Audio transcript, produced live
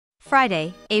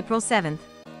Friday, April 7th.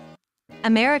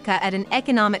 America at an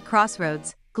economic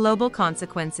crossroads, global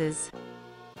consequences.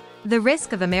 The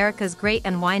risk of America's great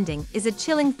unwinding is a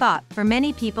chilling thought for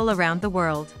many people around the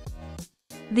world.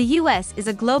 The U.S. is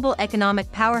a global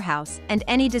economic powerhouse, and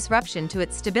any disruption to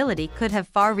its stability could have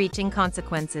far-reaching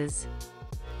consequences.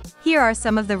 Here are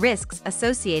some of the risks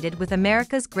associated with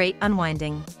America's great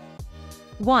unwinding.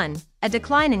 1. A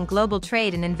decline in global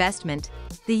trade and investment.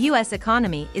 The U.S.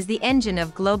 economy is the engine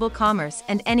of global commerce,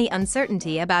 and any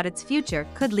uncertainty about its future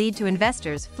could lead to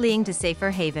investors fleeing to safer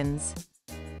havens.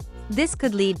 This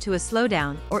could lead to a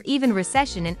slowdown or even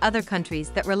recession in other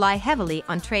countries that rely heavily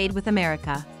on trade with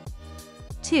America.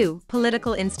 2.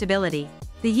 Political instability.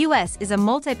 The U.S. is a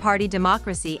multi-party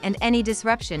democracy, and any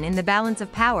disruption in the balance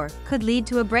of power could lead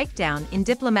to a breakdown in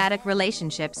diplomatic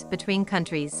relationships between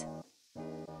countries.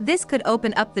 This could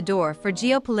open up the door for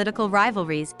geopolitical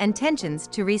rivalries and tensions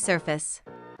to resurface.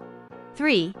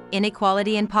 3.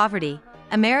 Inequality and poverty.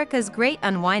 America's great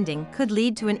unwinding could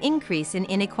lead to an increase in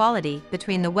inequality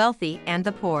between the wealthy and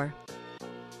the poor.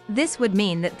 This would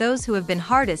mean that those who have been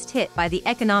hardest hit by the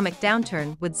economic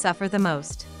downturn would suffer the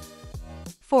most.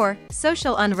 4.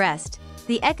 Social unrest.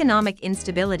 The economic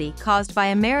instability caused by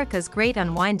America's great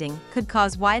unwinding could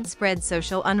cause widespread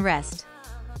social unrest.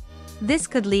 This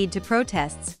could lead to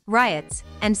protests, riots,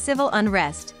 and civil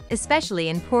unrest, especially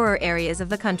in poorer areas of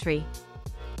the country.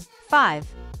 5.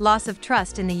 Loss of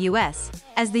trust in the U.S.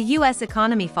 As the U.S.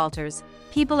 economy falters,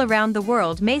 people around the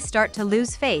world may start to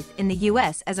lose faith in the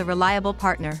U.S. as a reliable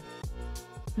partner.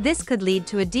 This could lead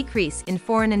to a decrease in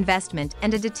foreign investment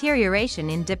and a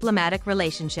deterioration in diplomatic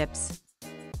relationships.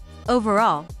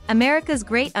 Overall, America's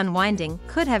great unwinding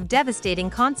could have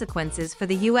devastating consequences for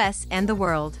the U.S. and the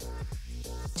world.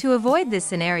 To avoid this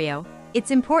scenario, it's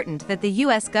important that the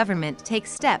U.S. government takes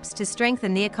steps to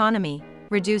strengthen the economy,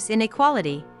 reduce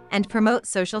inequality, and promote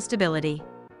social stability.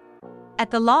 At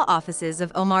the law offices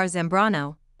of Omar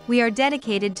Zambrano, we are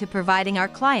dedicated to providing our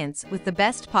clients with the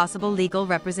best possible legal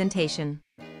representation.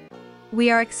 We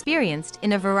are experienced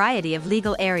in a variety of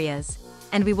legal areas,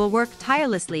 and we will work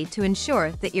tirelessly to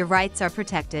ensure that your rights are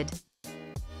protected.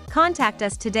 Contact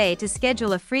us today to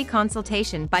schedule a free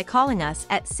consultation by calling us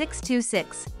at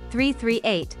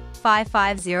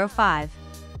 626-338-5505.